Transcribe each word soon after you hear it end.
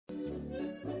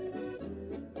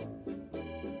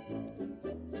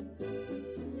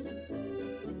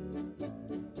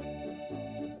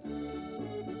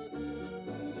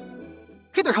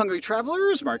Hey there, hungry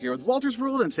travelers. Mark here with Wolters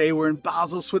World, and today we're in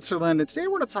Basel, Switzerland. And today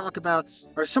we're going to talk about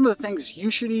some of the things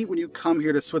you should eat when you come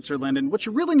here to Switzerland. And what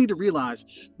you really need to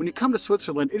realize when you come to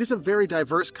Switzerland, it is a very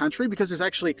diverse country because there's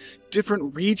actually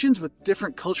different regions with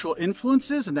different cultural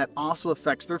influences, and that also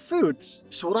affects their food.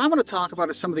 So what I'm going to talk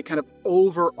about is some of the kind of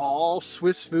overall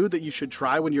Swiss food that you should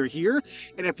try when you're here.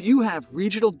 And if you have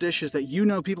regional dishes that you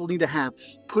know people need to have,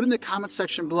 put in the comment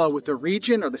section below with the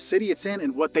region or the city it's in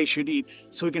and what they should eat,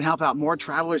 so we can help out more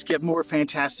travelers get more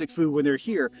fantastic food when they're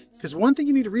here. Because one thing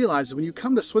you need to realize is when you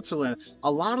come to Switzerland, a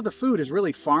lot of the food is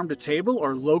really farm to table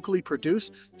or locally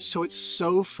produced, so it's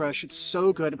so fresh, it's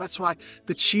so good. That's why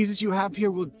the cheeses you have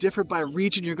here will differ by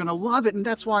region. You're going to love it, and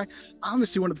that's why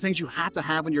honestly one of the things you have to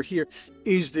have when you're here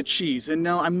is the cheese. And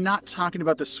no, I'm not talking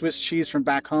about the Swiss cheese from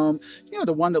back home, you know,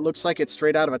 the one that looks like it's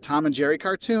straight out of a Tom and Jerry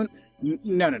cartoon.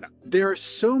 No. There are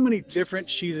so many different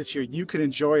cheeses here you can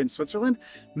enjoy in Switzerland.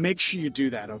 Make sure you do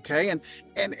that, okay?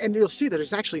 And you'll see that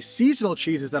there's actually seasonal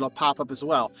cheeses that'll pop up as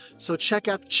well. So check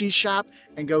out the cheese shop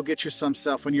and go get you some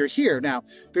stuff when you're here. Now,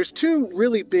 there's two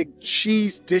really big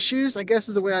cheese dishes, I guess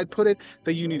is the way I'd put it,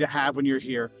 that you need to have when you're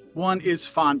here. One is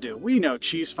fondue. We know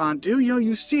cheese fondue.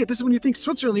 You see it. This is when you think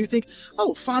Switzerland, you think,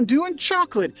 oh, fondue and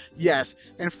chocolate. Yes,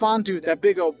 and fondue, that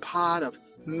big old pot of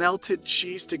melted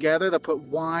cheese together. They'll put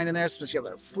wine in there, so you have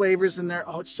little flavors in there.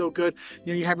 Oh, it's so good.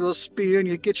 You know, you have your little spear and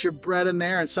you get your bread in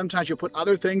there, and sometimes you put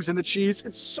other things in the cheese.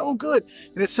 It's so good,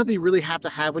 and it's something you really have to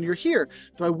have when you're here.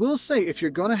 Though I will say, if you're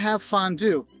going to have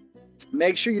fondue,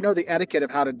 make sure you know the etiquette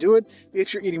of how to do it.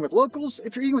 If you're eating with locals,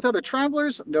 if you're eating with other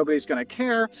travelers, nobody's going to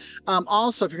care.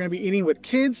 Also, if you're going to be eating with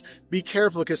kids, be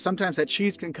careful, because sometimes that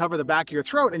cheese can cover the back of your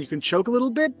throat and you can choke a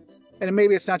little bit. And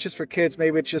maybe it's not just for kids,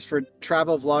 maybe it's just for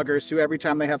travel vloggers who every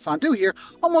time they have fondue here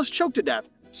almost choke to death.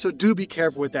 So do be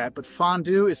careful with that. But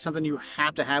fondue is something you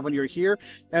have to have when you're here.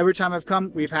 Every time I've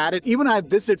come, we've had it. Even I've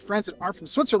visited friends that aren't from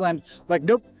Switzerland, like,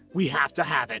 nope, we have to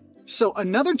have it. So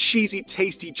another cheesy,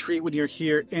 tasty treat when you're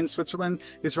here in Switzerland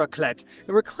is raclette.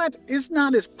 And raclette is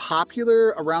not as popular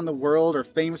around the world or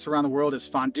famous around the world as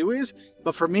fondue is,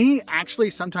 but for me, actually,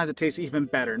 sometimes it tastes even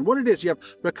better. And what it is, you have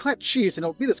raclette cheese, and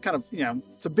it'll be this kind of,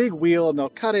 it's a big wheel, and they'll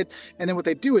cut it, and then what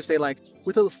they do is they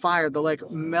with a fire, they'll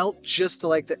melt just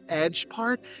the edge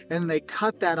part, and they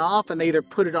cut that off, and they either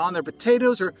put it on their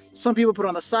potatoes, or some people put it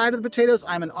on the side of the potatoes.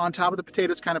 I'm an on top of the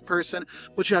potatoes kind of person,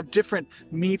 but you have different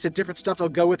meats and different stuff they'll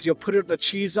go with. You'll put the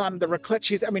cheese on, the raclette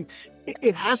cheese. I mean,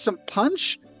 it has some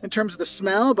punch in terms of the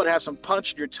smell, but it has some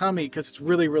punch in your tummy because it's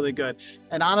really, really good.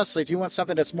 And honestly, if you want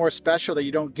something that's more special that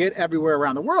you don't get everywhere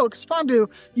around the world, because fondue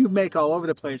you make all over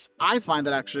the place, I find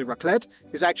that actually raclette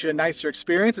is actually a nicer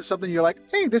experience. It's something you're like,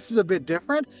 hey, this is a bit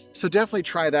different. So definitely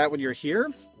try that when you're here.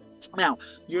 Now,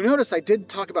 you notice I did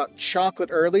talk about chocolate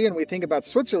early, and we think about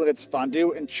Switzerland, it's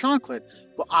fondue and chocolate.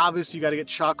 Well, obviously you got to get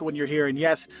chocolate when you're here. And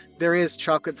yes, there is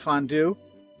chocolate fondue,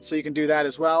 so you can do that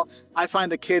as well. I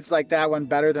find the kids like that one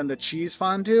better than the cheese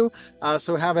fondue,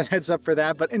 so have a heads up for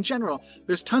that. But in general,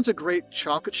 there's tons of great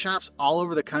chocolate shops all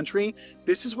over the country.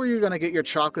 This is where you're going to get your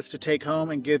chocolates to take home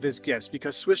and give as gifts,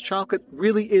 because Swiss chocolate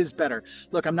really is better.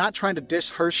 Look, I'm not trying to diss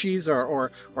Hershey's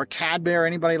or Cadbury or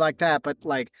anybody like that, but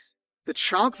the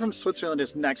chocolate from Switzerland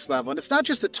is next level. And it's not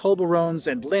just the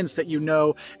Toblerones and Lindt that you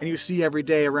know and you see every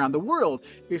day around the world.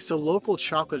 It's the local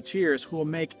chocolatiers who will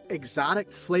make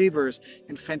exotic flavors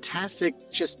and fantastic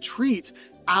just treats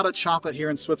out of chocolate here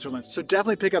in Switzerland. So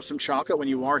definitely pick up some chocolate when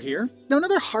you are here. Now,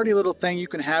 another hearty little thing you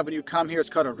can have when you come here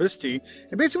is called a rösti.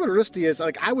 And basically what a rösti is,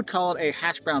 I would call it a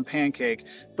hash brown pancake,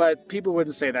 but people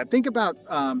wouldn't say that. Think about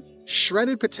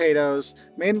shredded potatoes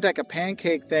made into a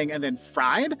pancake thing and then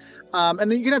fried. And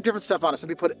then you can have different stuff on it. Some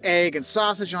people put egg and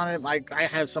sausage on it. I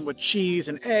have some with cheese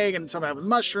and egg, and some have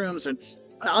mushrooms and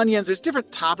onions. There's different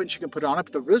toppings you can put on it,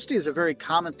 but the rösti is a very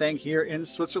common thing here in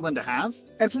Switzerland to have.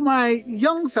 And for my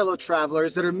young fellow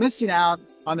travelers that are missing out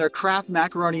on their Kraft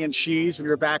macaroni and cheese when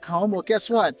you're back home, well, guess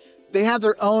what? They have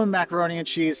their own macaroni and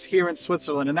cheese here in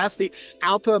Switzerland, and that's the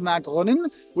Alps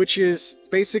Macaronen, which is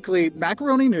basically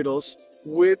macaroni noodles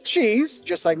with cheese,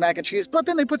 just like mac and cheese, but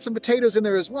then they put some potatoes in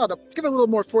there as well to give it a little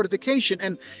more fortification.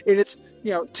 And it's,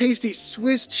 tasty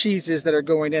Swiss cheeses that are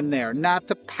going in there, not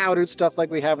the powdered stuff like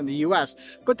we have in the US.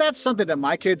 But that's something that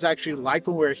my kids actually like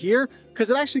when we're here, because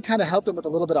it actually kind of helped them with a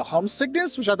little bit of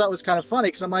homesickness, which I thought was kind of funny,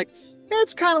 because I'm like, yeah,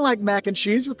 it's kind of like mac and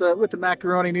cheese with the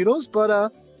macaroni noodles,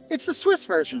 but it's the Swiss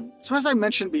version. So as I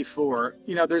mentioned before,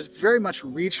 there's very much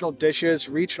regional dishes,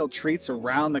 regional treats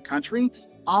around the country.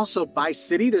 Also, by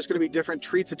city, there's going to be different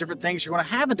treats and different things you want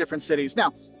to have in different cities.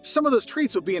 Now, some of those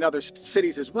treats will be in other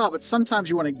cities as well, but sometimes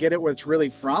you want to get it where it's really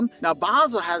from. Now,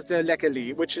 Basel has the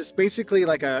Leckerli, which is basically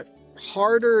like a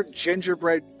harder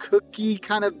gingerbread cookie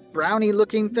kind of brownie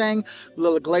looking thing, a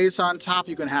little glaze on top.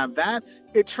 You can have that.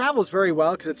 It travels very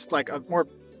well because it's like a more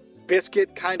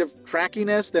biscuit kind of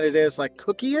crackiness than it is like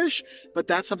cookie-ish, but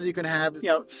that's something you can have. You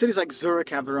know, cities like Zurich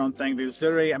have their own thing. The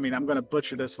Zurich, I mean, I'm going to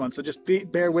butcher this one, so just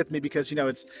bear with me because, you know,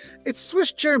 it's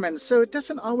Swiss German, so it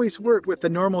doesn't always work with the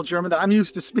normal German that I'm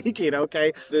used to speaking,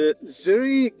 okay? The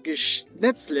Zurich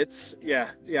Geschnetzlitz,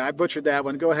 yeah, I butchered that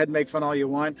one. Go ahead and make fun all you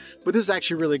want, but this is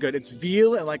actually really good. It's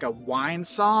veal and like a wine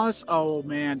sauce. Oh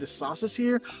man, the sauces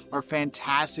here are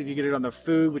fantastic. You get it on the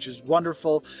food, which is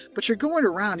wonderful, but you're going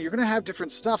around, you're going to have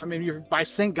different stuff. I mean, you're by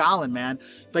St. Gallen, man.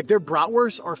 Like their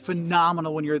bratwursts are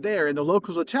phenomenal when you're there, and the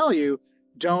locals will tell you,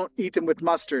 don't eat them with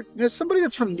mustard. And as somebody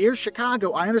that's from near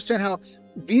Chicago, I understand how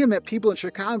vehement people in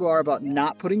Chicago are about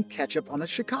not putting ketchup on the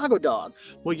Chicago dog.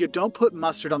 Well, you don't put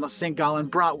mustard on the St.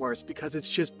 Gallen bratwurst because it's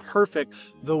just perfect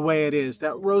the way it is.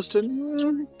 That roasted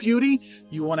beauty,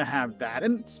 you want to have that.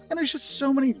 And there's just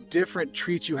so many different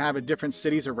treats you have at different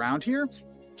cities around here.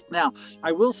 Now,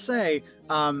 I will say,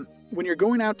 when you're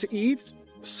going out to eat,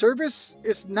 service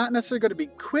is not necessarily going to be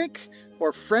quick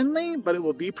or friendly, but it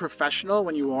will be professional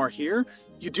when you are here.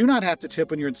 You do not have to tip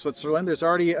when you're in Switzerland. There's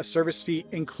already a service fee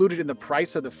included in the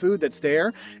price of the food that's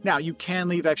there. Now, you can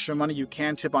leave extra money, you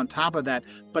can tip on top of that,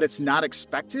 but it's not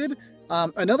expected.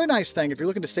 Another nice thing, if you're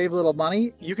looking to save a little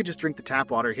money, you can just drink the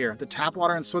tap water here. The tap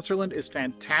water in Switzerland is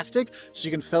fantastic, so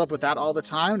you can fill up with that all the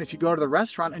time. And if you go to the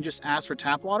restaurant and just ask for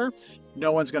tap water,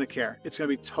 no one's going to care. It's going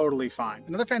to be totally fine.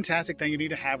 Another fantastic thing you need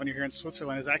to have when you're here in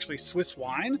Switzerland is actually Swiss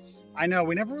wine. I know,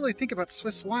 we never really think about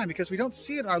Swiss wine because we don't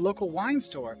see it in our local wine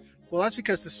store. Well, that's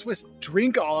because the Swiss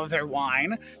drink all of their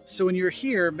wine. So when you're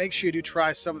here, make sure you do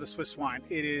try some of the Swiss wine.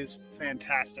 It is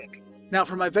fantastic. Now,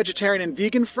 for my vegetarian and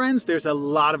vegan friends, there's a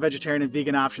lot of vegetarian and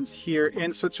vegan options here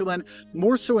in Switzerland,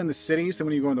 more so in the cities than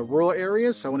when you go in the rural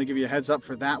areas, so I want to give you a heads up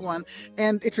for that one.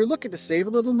 And if you're looking to save a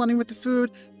little money with the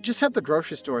food, just have the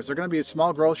grocery stores. They're going to be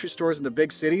small grocery stores in the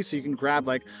big cities, so you can grab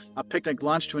like a picnic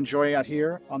lunch to enjoy out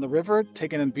here on the river,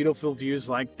 taking in beautiful views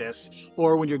like this.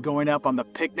 Or when you're going up on the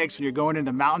picnics, when you're going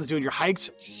into the mountains doing your hikes,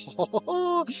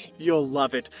 you'll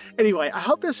love it. Anyway, I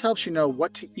hope this helps you know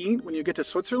what to eat when you get to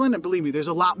Switzerland, and believe me, there's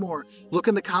a lot more. Look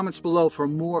in the comments below for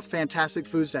more fantastic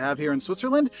foods to have here in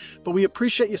Switzerland, but we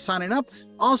appreciate you signing up.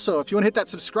 Also, if you want to hit that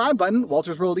subscribe button,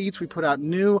 Wolters World Eats, we put out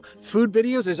new food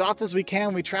videos as often as we can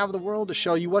when we travel the world to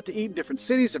show you what to eat in different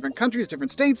cities, different countries,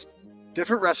 different states,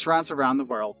 different restaurants around the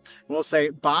world. And we'll say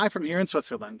bye from here in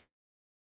Switzerland.